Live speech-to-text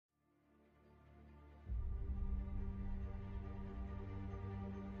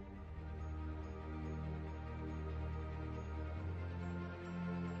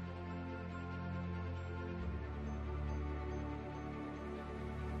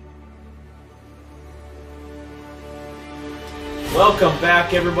Welcome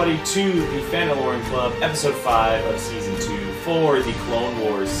back, everybody, to the Mandalorian Club, Episode 5 of Season 2 for the Clone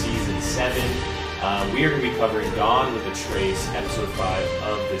Wars Season 7. We are going to be covering Gone with a Trace, Episode 5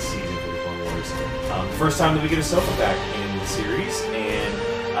 of this season for the Clone Wars. First time that we get Ahsoka back in the series, and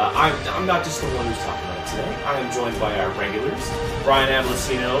I'm not just the one who's talking about it today. I am joined by our regulars, Brian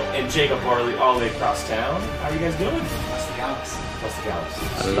Avalosino and Jacob Harley, all the way across town. How are you guys doing? Across the galaxy. Across the galaxy.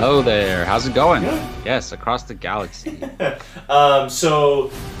 Hello there. How's it going? Good. Yes, across the galaxy.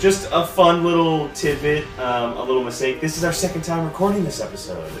 So, just a fun little tidbit, a little mistake. This is our second time recording this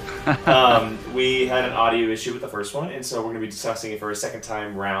episode. We had an audio issue with the first one, and so we're going to be discussing it for a second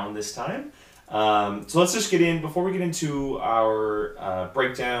time round this time. So let's just get in, before we get into our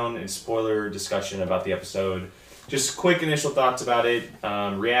breakdown and spoiler discussion about the episode, just quick initial thoughts about it,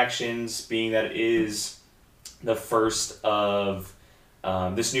 reactions, being that it is the first of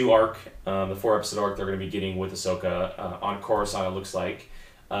this new arc, the 4-episode arc they're going to be getting with Ahsoka on Coruscant, it looks like.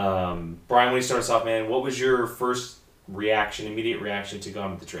 Brian, when you start us off, man, what was your first reaction, immediate reaction to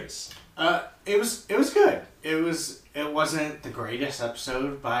Gone with the Trace? It was good. It wasn't the greatest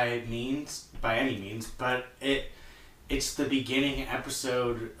episode by any means, but it's the beginning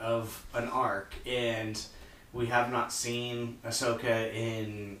episode of an arc, and we have not seen Ahsoka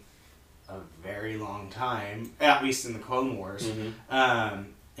in a very long time, at least in the Clone Wars. Mm-hmm.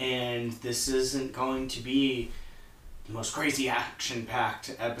 And this isn't going to be the most crazy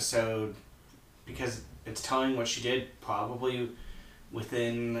action-packed episode because it's telling what she did probably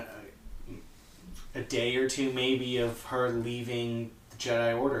within a day or two maybe of her leaving the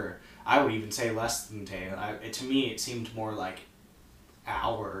Jedi Order. I would even say less than a day. To me, it seemed more like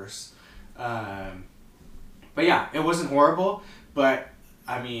hours. But yeah, it wasn't horrible, but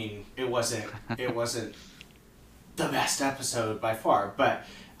I mean, it wasn't the best episode by far, but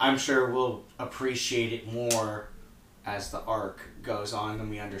I'm sure we'll appreciate it more as the arc goes on and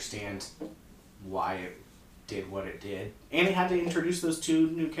we understand why it did what it did. And it had to introduce those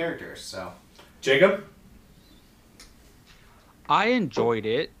two new characters, so. Jacob? I enjoyed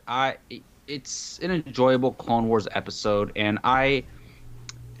it. It's an enjoyable Clone Wars episode, and as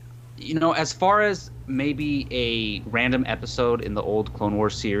far as maybe a random episode in the old Clone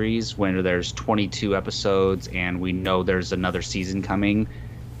Wars series when there's 22 episodes and we know there's another season coming,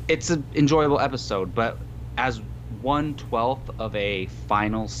 it's an enjoyable episode. But as 1/12 of a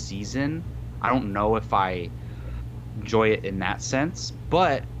final season, I don't know if I enjoy it in that sense.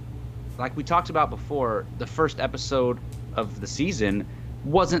 But like we talked about before, the first episode of the season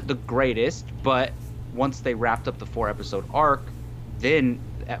wasn't the greatest, but once they wrapped up the 4-episode arc, then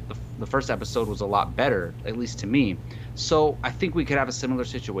the first episode was a lot better, at least to me. So I think we could have a similar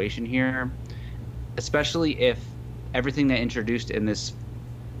situation here, especially if everything they introduced in this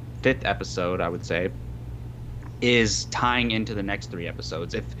 5th episode, I would say, is tying into the next 3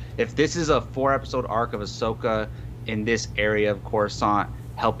 episodes. If this is a 4-episode arc of Ahsoka in this area of Coruscant,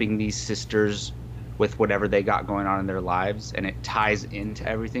 helping these sisters with whatever they got going on in their lives, and it ties into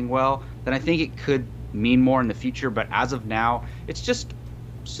everything well, then I think it could mean more in the future. But as of now, it's just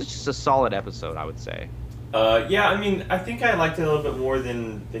a solid episode, I would say. Yeah, I mean, I think I liked it a little bit more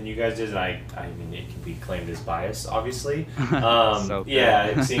than you guys did, and I mean, it can be claimed as bias, obviously.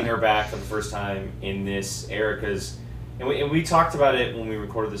 Yeah, seeing her back for the first time in this era, because, and we talked about it when we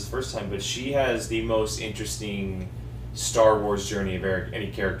recorded this first time, but she has the most interesting Star Wars journey of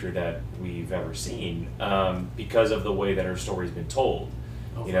any character that we've ever seen, because of the way that her story's been told.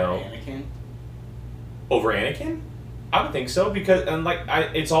 Over Anakin? Over Anakin? I would think so, because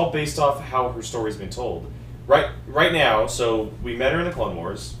it's all based off how her story's been told. Right now, so we met her in the Clone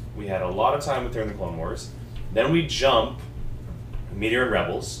Wars. We had a lot of time with her in the Clone Wars. Then we jump, meet her in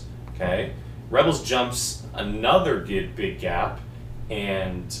Rebels. Okay, Rebels jumps another big gap,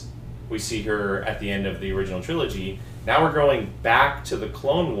 and we see her at the end of the original trilogy. Now we're going back to the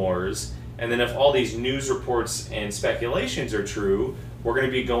Clone Wars, and then if all these news reports and speculations are true, we're going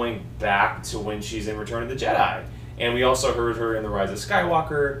to be going back to when she's in Return of the Jedi. And we also heard her in The Rise of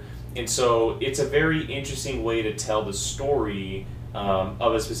Skywalker, and so it's a very interesting way to tell the story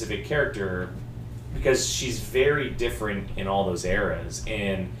of a specific character, because she's very different in all those eras.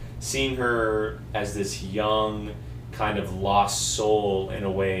 And seeing her as this young, kind of lost soul in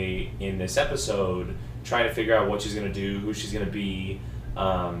a way in this episode, trying to figure out what she's going to do, who she's going to be.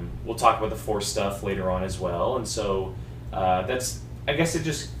 We'll talk about the Force stuff later on as well. And so that's, I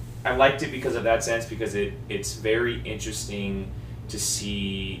guess I liked it because of that sense, because it's very interesting to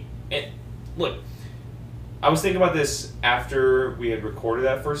see it. Look, I was thinking about this after we had recorded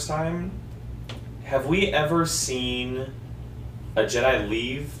that first time. Have we ever seen a Jedi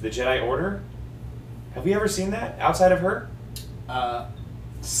leave the Jedi Order? Have we ever seen that outside of her?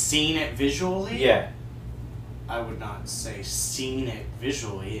 Seen it visually? Yeah. I would not say seen it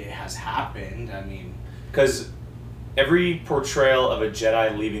visually. It has happened. I mean... Because every portrayal of a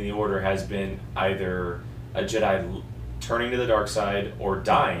Jedi leaving the Order has been either a Jedi turning to the dark side or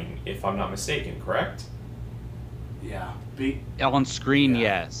dying, if I'm not mistaken, correct? Yeah. On screen,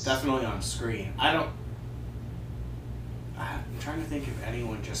 Yeah, yes. definitely on screen. I'm trying to think of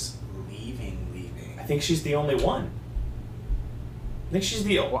anyone just leaving. I think she's the only one. I think she's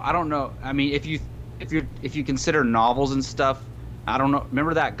the... Well, I don't know. I mean, if you consider novels and stuff, I don't know.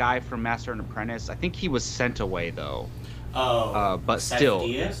 Remember that guy from Master and Apprentice? I think he was sent away though. Oh, but Seth still,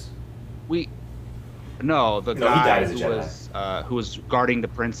 Diaz? the he died guy as a Jedi. who was guarding the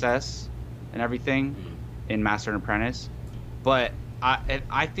princess and everything in Master and Apprentice. But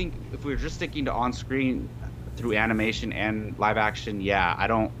I think if we were just sticking to on screen through animation and live action,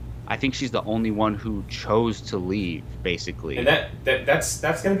 I think she's the only one who chose to leave, basically. And that's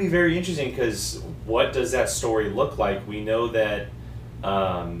going to be very interesting, because what does that story look like? We know that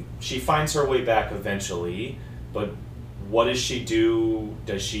she finds her way back eventually, but what does she do?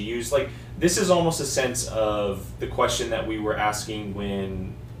 Does she use... This is almost a sense of the question that we were asking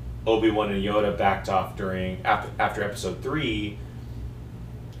when Obi-Wan and Yoda backed off after Episode 3.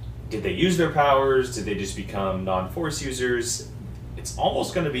 Did they use their powers? Did they just become non-Force users? It's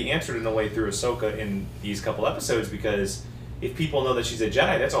almost going to be answered in a way through Ahsoka in these couple episodes, because if people know that she's a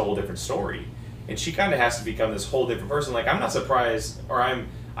Jedi, that's a whole different story. And she kind of has to become this whole different person. I'm not surprised, or I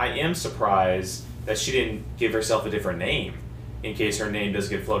am surprised that she didn't give herself a different name in case her name does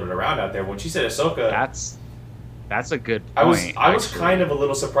get floated around out there. When she said Ahsoka... That's a good point. I was kind of a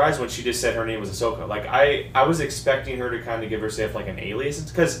little surprised when she just said her name was Ahsoka. I was expecting her to kind of give herself an alias,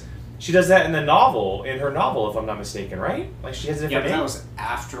 because she does that in her novel, if I'm not mistaken, right? She has a different name. That was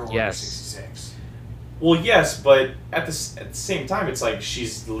after Order 66. Well, yes, but at the same time, it's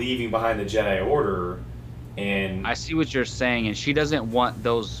she's leaving behind the Jedi Order, and... I see what you're saying, and she doesn't want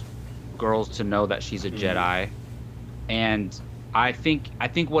those girls to know that she's a Jedi. And I think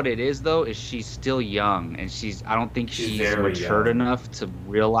what it is, though, is she's still young, and I don't think she's matured enough to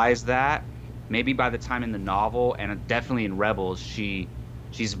realize that. Maybe by the time in the novel, and definitely in Rebels, she's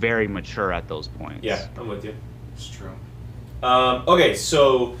very mature at those points. Yeah, I'm with you. It's true. Okay,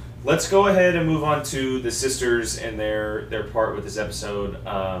 so let's go ahead and move on to the sisters and their part with this episode.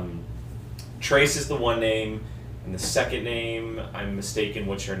 Trace is the one name, and the second name, I'm mistaken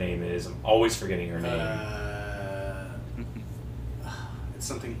which her name is. I'm always forgetting her name. It's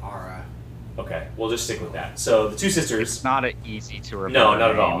something Ara. Okay, we'll just stick with that. So the two sisters... It's not easy to remember. No,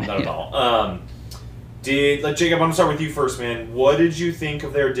 not at all. Not at all. Jacob, I'm going to start with you first, man. What did you think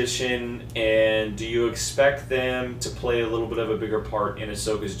of their addition, and do you expect them to play a little bit of a bigger part in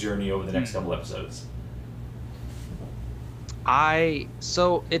Ahsoka's journey over the next couple episodes?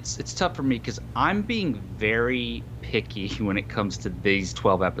 So it's tough for me, because I'm being very picky when it comes to these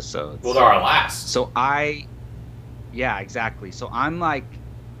 12 episodes. Well, they're our last. So yeah, exactly. So I'm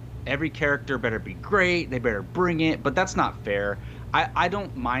every character better be great, they better bring it, but that's not fair. I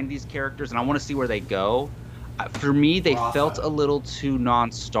don't mind these characters, and I want to see where they go. For me, they felt a little too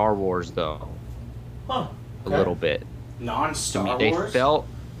non-Star Wars, though. Huh. Okay. A little bit. Non-Star Wars?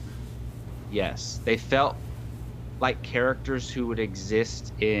 They felt like characters who would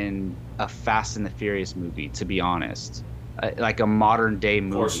exist in a Fast and the Furious movie, to be honest. Like a modern-day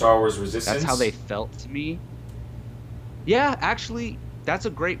movie. Or Star Wars Resistance? That's how they felt to me. Yeah, actually, that's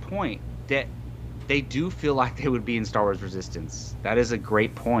a great point. That they do feel like they would be in Star Wars Resistance. That is a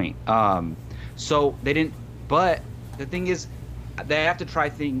great point. So they didn't, but the thing is, they have to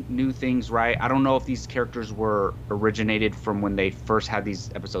try new things, right? I don't know if these characters were originated from when they first had these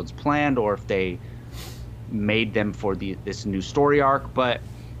episodes planned, or if they made them for this new story arc. But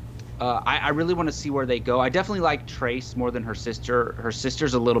I really want to see where they go. I definitely like Trace more than her sister. Her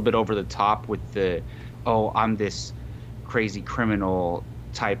sister's a little bit over the top with I'm this crazy criminal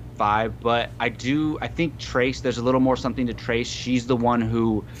type vibe, but I think Trace, there's a little more something to Trace. She's the one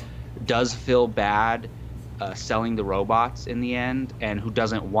who does feel bad selling the robots in the end, and who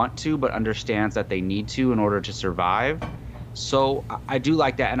doesn't want to but understands that they need to in order to survive. So I do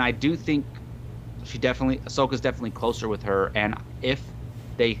like that, and I do think Ahsoka's definitely closer with her, and if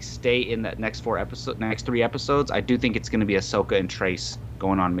they stay in that next 3 episodes, I do think it's going to be Ahsoka and Trace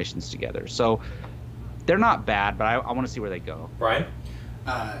going on missions together. So they're not bad, but I want to see where they go. Brian?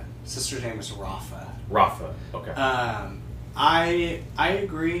 Sister's name is Rafa. Rafa, okay. I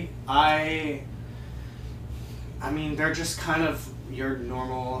agree. I mean, they're just kind of your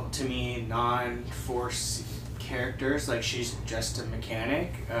normal, to me, non-Force characters. She's just a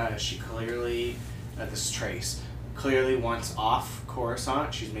mechanic. She clearly, this is Trace, clearly wants off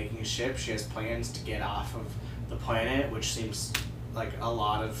Coruscant. She's making a ship. She has plans to get off of the planet, which seems like a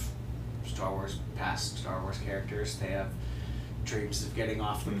lot of past Star Wars characters. They have dreams of getting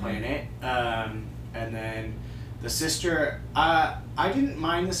off the planet. And then the sister, I didn't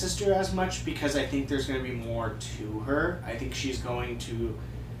mind the sister as much because I think there's going to be more to her. I think she's going to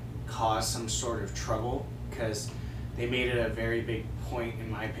cause some sort of trouble because they made it a very big point, in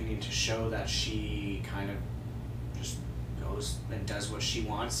my opinion, to show that she kind of just goes and does what she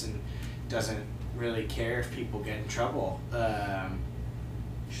wants and doesn't really care if people get in trouble.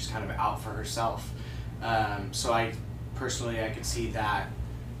 She's kind of out for herself. So I could see that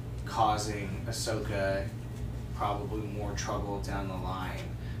causing Ahsoka probably more trouble down the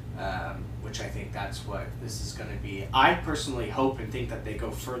line, which I think that's what this is going to be. I personally hope and think that they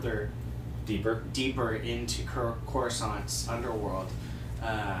go further deeper into Coruscant's underworld,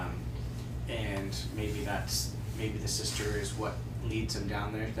 and maybe the sister is what leads him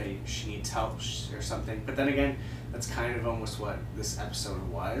down there, that she needs help or something. But then again, that's kind of almost what this episode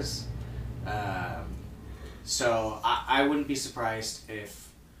was. So I wouldn't be surprised if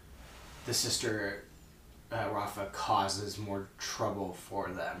the sister Rafa causes more trouble for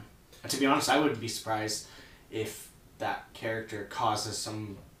them. And to be honest, I wouldn't be surprised if that character causes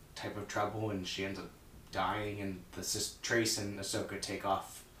some type of trouble and she ends up dying, and Trace and Ahsoka take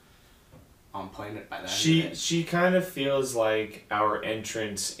off on planet by then. She kind of feels like our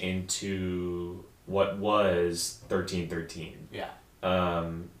entrance into what was 1313. Yeah.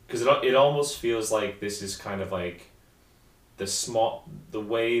 Because it almost feels like this is kind of like the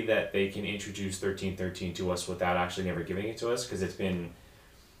way that they can introduce 1313 to us without actually never giving it to us, because it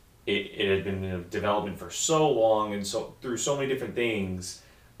had been in development for so long and so through so many different things,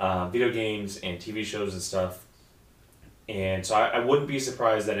 video games and TV shows and stuff. And so I wouldn't be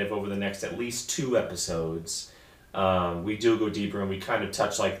surprised that if over the next at least 2 episodes, we do go deeper and we kind of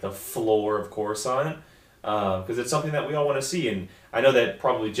touch like the floor of Coruscant, because it's something that we all want to see. And I know that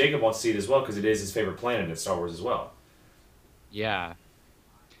probably Jacob wants to see it as well, because it is his favorite planet in Star Wars as well. Yeah.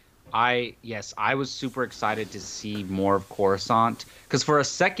 I was super excited to see more of Coruscant, because for a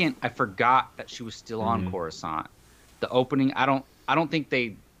second I forgot that she was still on Coruscant. The opening, I don't think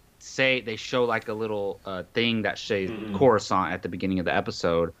they show like a little thing that says Coruscant at the beginning of the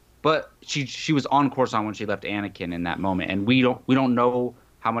episode, but she was on Coruscant when she left Anakin in that moment, and we don't know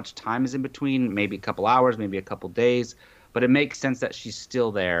how much time is in between, maybe a couple hours, maybe a couple days, but it makes sense that she's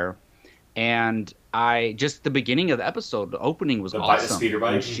still there. And the beginning of the episode, the opening was awesome. The speeder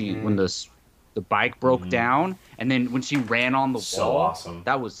bike. When the bike broke down, and then when she ran on the wall, so awesome.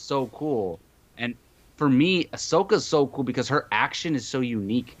 That was so cool. And for me, Ahsoka's so cool because her action is so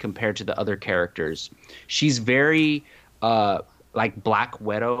unique compared to the other characters. She's very like Black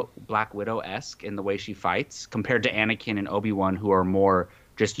Widow-esque in the way she fights, compared to Anakin and Obi-Wan, who are more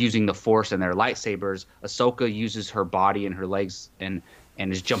just using the Force and their lightsabers. Ahsoka uses her body and her legs and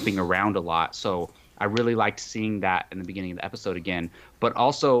is jumping around a lot. So I really liked seeing that in the beginning of the episode again. But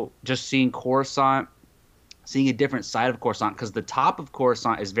also just seeing Coruscant, seeing a different side of Coruscant, because the top of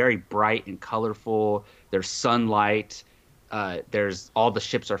Coruscant is very bright and colorful. There's sunlight. There's all the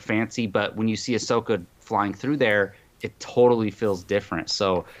ships are fancy. But when you see Ahsoka flying through there, it totally feels different.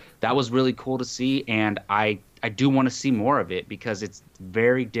 So that was really cool to see. And I do want to see more of it, because it's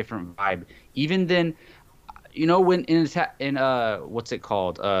very different vibe. Even then, when in what's it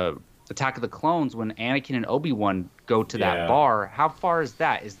called? Attack of the Clones, when Anakin and Obi-Wan go to that bar, how far is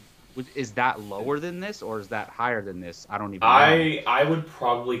that? Is that lower than this, or is that higher than this? I don't even know. I would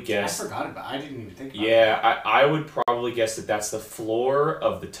probably guess. I forgot about it. I didn't even think about it. Yeah, I would probably guess that that's the floor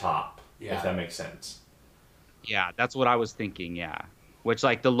of the top, if that makes sense. Yeah, that's what I was thinking, yeah. Which,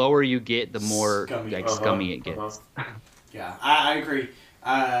 like, the lower you get, the more scummy it gets. Yeah, I agree.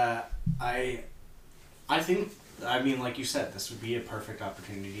 I think, like you said, this would be a perfect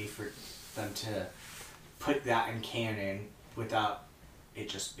opportunity for them to put that in canon without it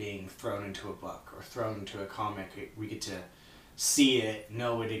just being thrown into a book or thrown into a comic. We get to see it,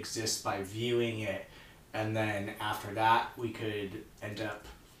 know it exists by viewing it, and then after that we could end up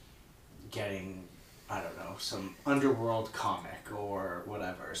getting, I don't know, some underworld comic or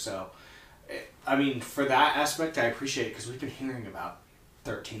whatever. So, for that aspect, I appreciate it, because we've been hearing about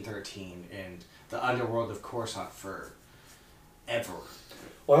 1313 and the underworld of Coruscant for ever.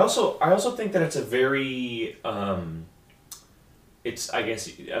 Well, I also think that it's a very, it's, I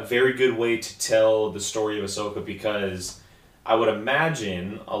guess, a very good way to tell the story of Ahsoka, because I would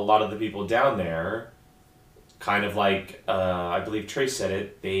imagine a lot of the people down there, kind of like, I believe Trace said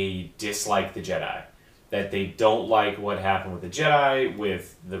it, they dislike the Jedi. That they don't like what happened with the Jedi,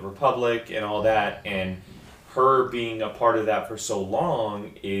 with the Republic, and all that. And her being a part of that for so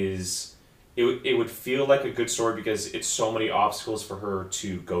long is it would feel like a good story because it's so many obstacles for her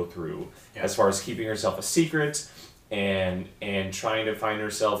to go through as far as keeping herself a secret and trying to find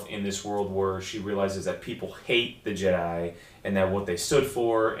herself in this world where she realizes that people hate the Jedi and that what they stood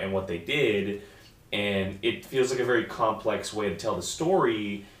for and what they did, and it feels like a very complex way to tell the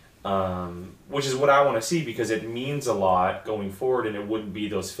story, which is what I want to see because it means a lot going forward, and it wouldn't be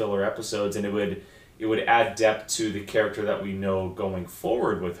those filler episodes, and it would add depth to the character that we know going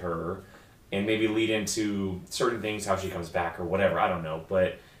forward with her, and maybe lead into certain things, how she comes back or whatever. I don't know,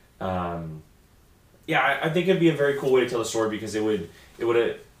 but yeah, I think it'd be a very cool way to tell the story because it would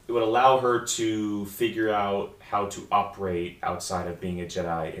allow her to figure out how to operate outside of being a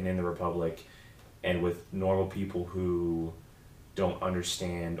Jedi and in the Republic, and with normal people who don't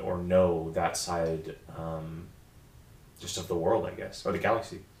understand or know that side, just of the world, I guess, or the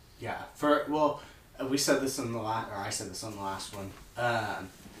galaxy. Yeah. We said this in the last, or I said this on the last one.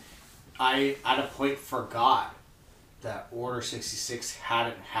 I at a point forgot that Order 66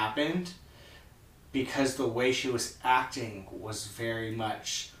 hadn't happened because the way she was acting was very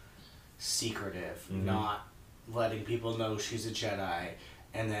much secretive, not letting people know she's a Jedi,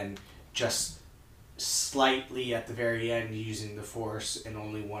 and then just slightly at the very end using the Force and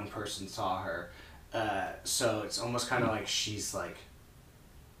only one person saw her. So it's almost kind of like she's like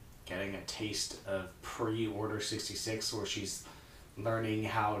getting a taste of pre-Order 66 where she's learning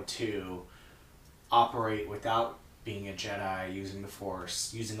how to operate without being a Jedi, using the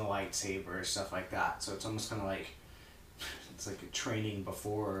Force, using a lightsaber, stuff like that. So it's almost kind of like it's like a training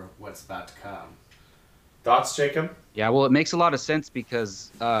before what's about to come. Thoughts, Jacob? Yeah, well, it makes a lot of sense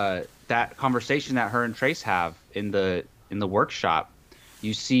because that conversation that her and Trace have in the workshop,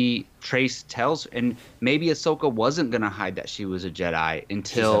 you see Trace tells, and maybe Ahsoka wasn't going to hide that she was a Jedi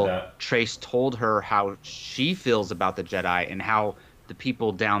until Trace told her how she feels about the Jedi and how the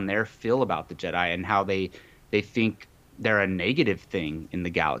people down there feel about the Jedi and how they think they're a negative thing in the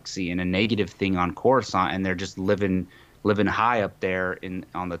galaxy and a negative thing on Coruscant, and they're just living high up there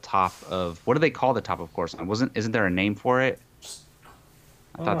on the top of, what do they call the top of Coruscant? Isn't there a name for it?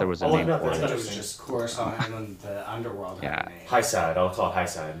 I thought there was a name for I it. thought it was just Coruscant and then the underworld had a name. High side. I'll call it high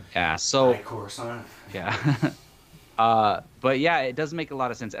side. Yeah. So. High Coruscant. Yeah. But yeah, it does make a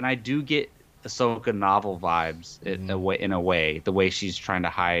lot of sense, and I do get Ahsoka novel vibes in a way, the way she's trying to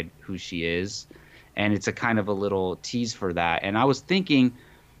hide who she is, and it's a kind of a little tease for that. And I was thinking,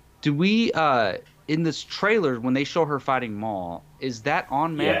 do we in this trailer when they show her fighting Maul, is that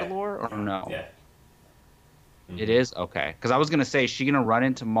on Mandalore or no? Yeah. It is? Okay. Because I was going to say, is she going to run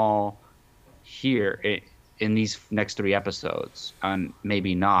into Maul here in these next 3 episodes? And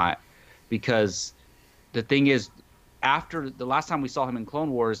maybe not. Because the thing is, after the last time we saw him in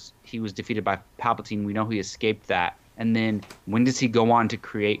Clone Wars, he was defeated by Palpatine. We know he escaped that. And then when does he go on to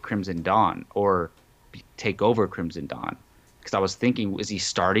create Crimson Dawn or take over Crimson Dawn? Because I was thinking, is he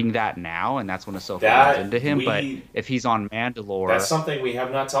starting that now? And that's when Ahsoka runs into him. But if he's on Mandalore... That's something we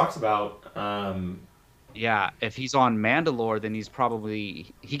have not talked about. Yeah, if he's on Mandalore, then he's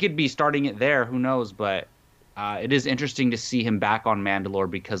probably... He could be starting it there, who knows? But it is interesting to see him back on Mandalore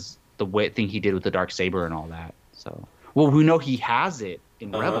because the thing he did with the Darksaber and all that. So, well, we know he has it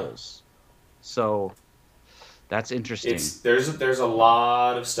in Rebels. So that's interesting. There's a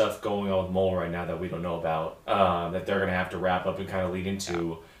lot of stuff going on with Maul right now that we don't know about, that they're going to have to wrap up and kind of lead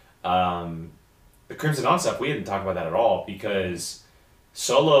into. The Crimson Dawn stuff, we didn't talk about that at all because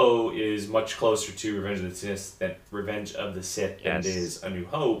Solo is much closer to Revenge of the Sith than it is A New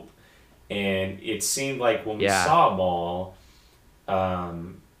Hope. And it seemed like when we saw Maul,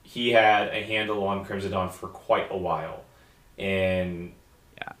 he had a handle on Crimson Dawn for quite a while. And...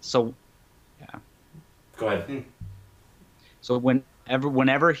 Go ahead. So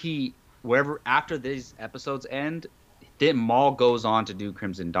whenever after these episodes end, then Maul goes on to do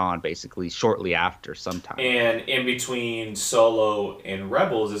Crimson Dawn basically shortly after sometime. And in between Solo and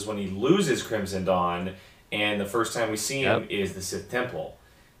Rebels is when he loses Crimson Dawn, and the first time we see him is the Sith Temple.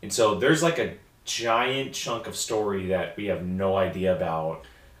 And so there's like a giant chunk of story that we have no idea about.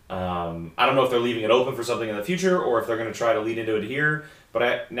 I don't know if they're leaving it open for something in the future or if they're going to try to lead into it here.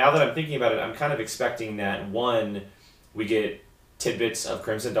 But now that I'm thinking about it, I'm kind of expecting that, 1, we get tidbits of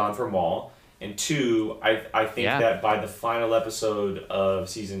Crimson Dawn from Maul, and 2, I think that by the final episode of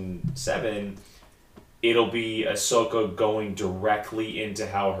Season 7, it'll be Ahsoka going directly into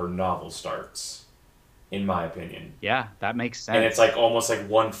how her novel starts, in my opinion. Yeah, that makes sense. And it's like almost like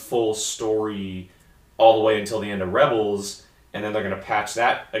one full story all the way until the end of Rebels, and then they're going to patch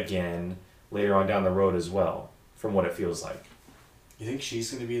that again later on down the road as well, from what it feels like. You think she's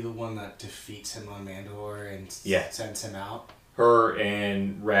going to be the one that defeats him on Mandalore and sends him out? Her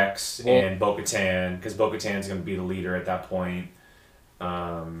and Rex and Bo-Katan, because Bo-Katan's going to be the leader at that point.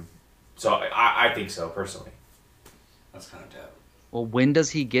 So I think so, personally. That's kind of dope. Well, when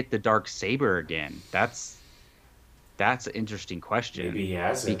does he get the dark saber again? That's an interesting question. Maybe he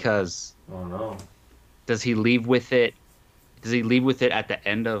has it. Because I don't know. Does he leave with it? Does he leave with it at the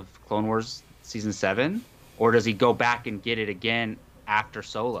end of Clone Wars season 7, or does he go back and get it again after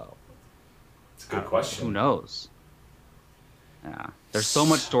Solo? It's a good question. Who knows? Yeah, there's so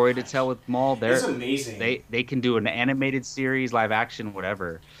much story to tell with Maul. It's amazing. They can do an animated series, live action,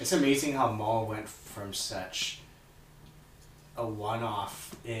 whatever. It's amazing how Maul went from such a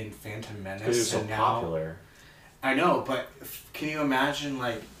one-off in Phantom Menace because he was so popular. I know, but can you imagine,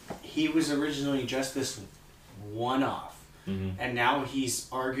 like, he was originally just this one-off, and now he's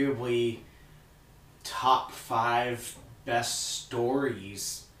arguably top 5 best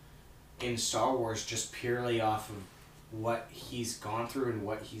stories in Star Wars just purely off of what he's gone through and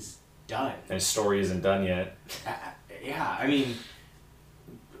what he's done. And his story isn't done yet. Yeah, I mean,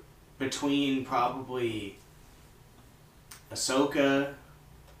 between probably Ahsoka,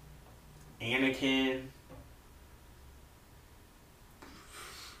 Anakin,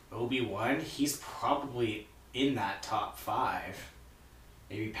 Obi-Wan, he's probably in that top 5.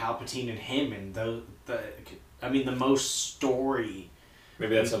 Maybe Palpatine and him, and the most story.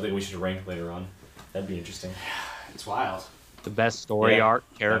 Maybe that's something we should rank later on. That'd be interesting. It's wild. The best story arc,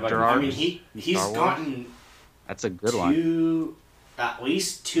 character arc. I mean, he's gotten. That's a good one. At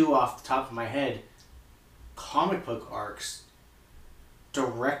least 2 off the top of my head, comic book arcs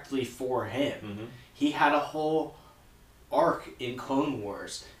directly for him. Mm-hmm. He had a whole arc in Clone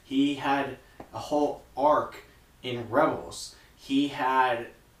Wars. He had a whole arc in Rebels. He had,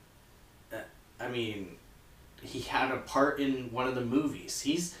 he had a part in one of the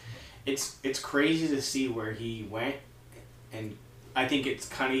movies. It's crazy to see where he went, and I think it's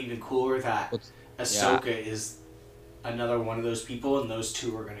kind of even cooler that Ahsoka is another one of those people, and those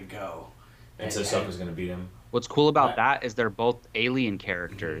two are going to go. And so Ahsoka's going to beat him. What's cool about that is they're both alien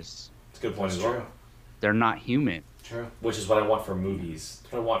characters. It's a good point That's as well. true. They're not human. True. Which is what I want from movies.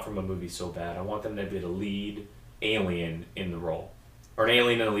 That's what I want from a movie so bad. I want them to be the lead alien in the role. Or an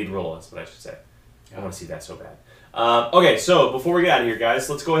alien in a lead role, is what I should say. Yeah. I want to see that so bad. Okay, so before we get out of here, guys,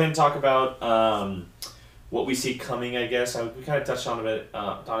 let's go ahead and talk about what we see coming, I guess. We kind of touched on it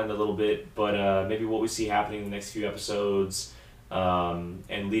a little bit, but maybe what we see happening in the next few episodes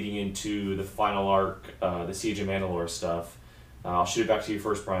and leading into the final arc, the Siege of Mandalore stuff. I'll shoot it back to you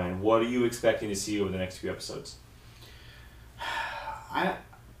first, Brian. What are you expecting to see over the next few episodes? I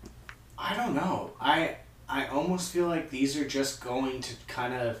don't know. I almost feel like these are just going to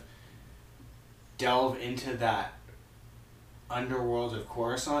kind of delve into that underworld of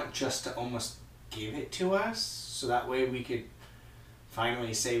Coruscant just to almost give it to us, so that way we could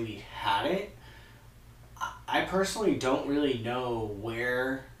finally say we had it. I personally don't really know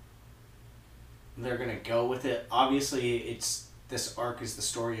where they're going to go with it. Obviously, this arc is the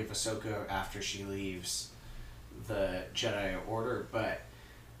story of Ahsoka after she leaves the Jedi Order, but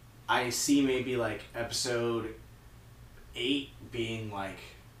I see maybe like episode 8 being like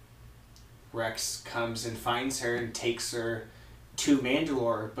Rex comes and finds her and takes her to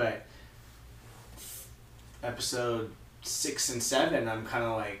Mandalore, but episode 6 and 7 I'm kind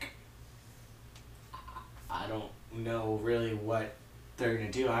of like, I don't know really what they're going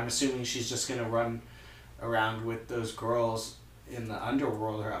to do. I'm assuming she's just going to run around with those girls in the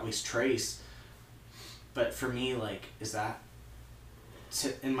underworld, or at least Trace. But for me, like, is that,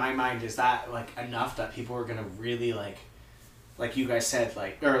 in my mind, is that like enough that people are going to really like you guys said,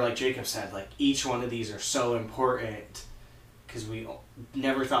 or like Jacob said, like each one of these are so important because we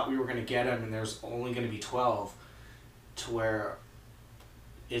never thought we were going to get them, and there's only going to be 12, to where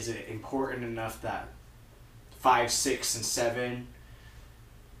is it important enough that 5, 6, and 7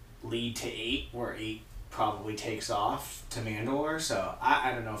 lead to 8, where 8 probably takes off to Mandalore? So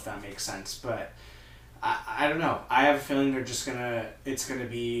I don't know if that makes sense, but I don't know. I have a feeling it's gonna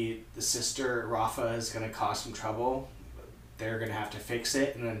be the sister Rafa is gonna cause some trouble. They're gonna have to fix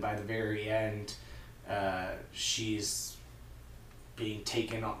it, and then by the very end, she's being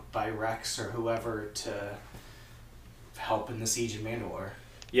taken up by Rex or whoever to help in the Siege of Mandalore.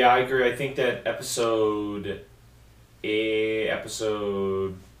 Yeah, I agree. I think that episode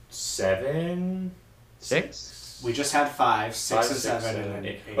 7? 6? We just had 5, 6, and 7, 7, and then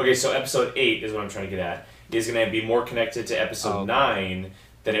 8. Okay, so episode 8 is what I'm trying to get at. Is going to be more connected to episode 9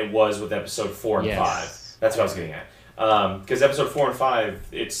 than it was with episode 4 and 5. That's what I was getting at. Because episode 4 and 5,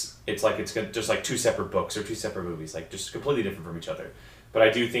 it's just like two separate books or two separate movies, like just completely different from each other. But I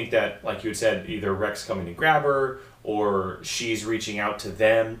do think that, like you had said, either Rex coming to grab her, or she's reaching out to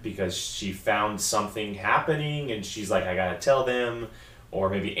them because she found something happening and she's like, I gotta tell them, or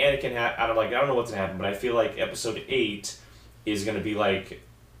maybe Anakin I don't know what's gonna happen, but I feel like episode 8 is gonna be like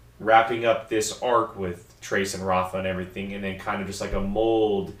wrapping up this arc with Trace and Rafa and everything, and then kind of just like a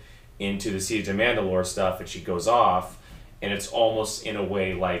mold into the Siege of Mandalore stuff, and she goes off, and it's almost in a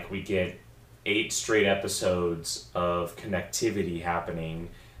way like we get 8 straight episodes of connectivity happening,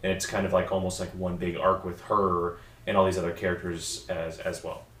 and it's kind of like almost like one big arc with her and all these other characters as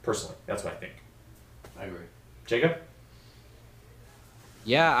well. Personally, that's what I think. I agree. Jacob?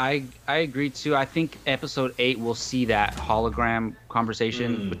 Yeah, I agree too. I think episode 8 will see that hologram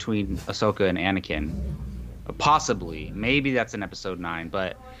conversation between Ahsoka and Anakin. Possibly. Maybe that's in episode 9,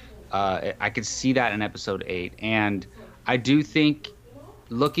 but I could see that in episode 8. And I do think,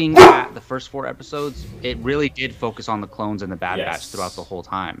 looking at the first 4 episodes, it really did focus on the clones and the Bad Batch throughout the whole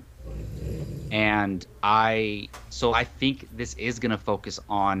time. And I think this is going to focus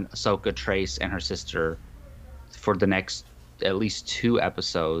on Ahsoka, Trace, and her sister for the next at least 2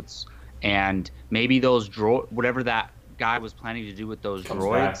 episodes. And maybe those whatever that guy was planning to do with those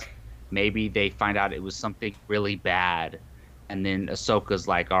droids, maybe they find out it was something really bad. And then Ahsoka's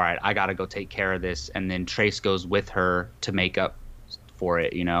like, all right, I got to go take care of this. And then Trace goes with her to make up for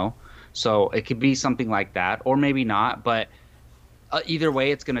it, you know? So it could be something like that, or maybe not. But either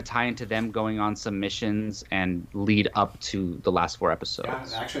way, it's going to tie into them going on some missions and lead up to the last 4 episodes.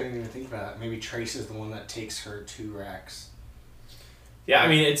 Yeah, actually, I didn't even think about that. Maybe Trace is the one that takes her to Rex. Yeah, I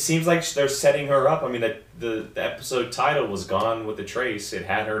mean, it seems like they're setting her up. I mean, the episode title was Gone with the Trace. It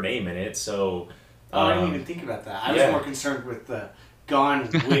had her name in it, so... I didn't even think about that. I was more concerned with the Gone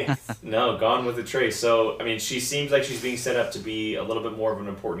with. No, Gone with the Trace. So, I mean, she seems like she's being set up to be a little bit more of an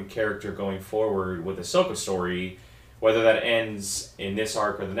important character going forward with Ahsoka's story. Whether that ends in this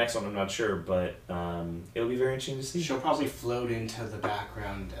arc or the next one, I'm not sure, but it'll be very interesting to see. She'll probably float into the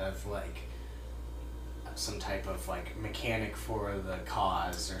background of, like, some type of, like, mechanic for the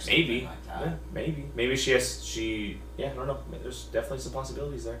cause or something like that. Yeah, maybe. Maybe I don't know. There's definitely some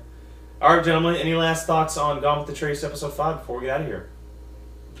possibilities there. All right, gentlemen, any last thoughts on Gone with the Trace episode 5 before we get out of here?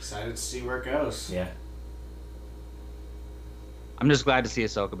 Excited to see where it goes. Yeah. I'm just glad to see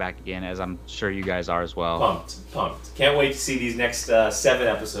Ahsoka back again, as I'm sure you guys are as well. Pumped. Can't wait to see these next 7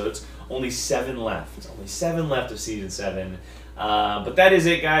 episodes. Only 7 left. Only 7 left of season 7. But that is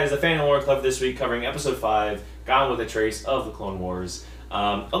it, guys. The Fan and Lore Club this week covering episode 5, Gone with a Trace of the Clone Wars.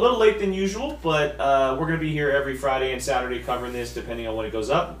 A little late than usual, but we're going to be here every Friday and Saturday covering this, depending on when it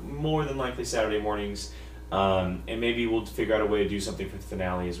goes up. More than likely Saturday mornings. And maybe we'll figure out a way to do something for the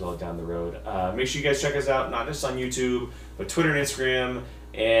finale as well down the road. Make sure you guys check us out, not just on YouTube, but Twitter and Instagram,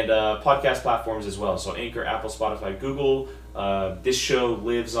 and podcast platforms as well. So Anchor, Apple, Spotify, Google. This show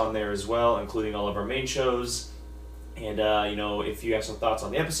lives on there as well, including all of our main shows. And, if you have some thoughts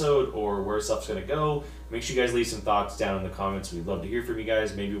on the episode or where stuff's going to go, make sure you guys leave some thoughts down in the comments. We'd love to hear from you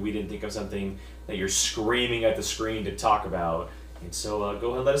guys. Maybe we didn't think of something that you're screaming at the screen to talk about. And so go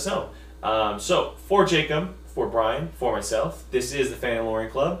ahead and let us know. So, for Jacob, for Brian, for myself, this is the Fan and Lore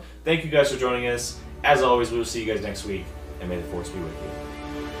Club. Thank you guys for joining us. As always, we will see you guys next week, and may the Force be with you.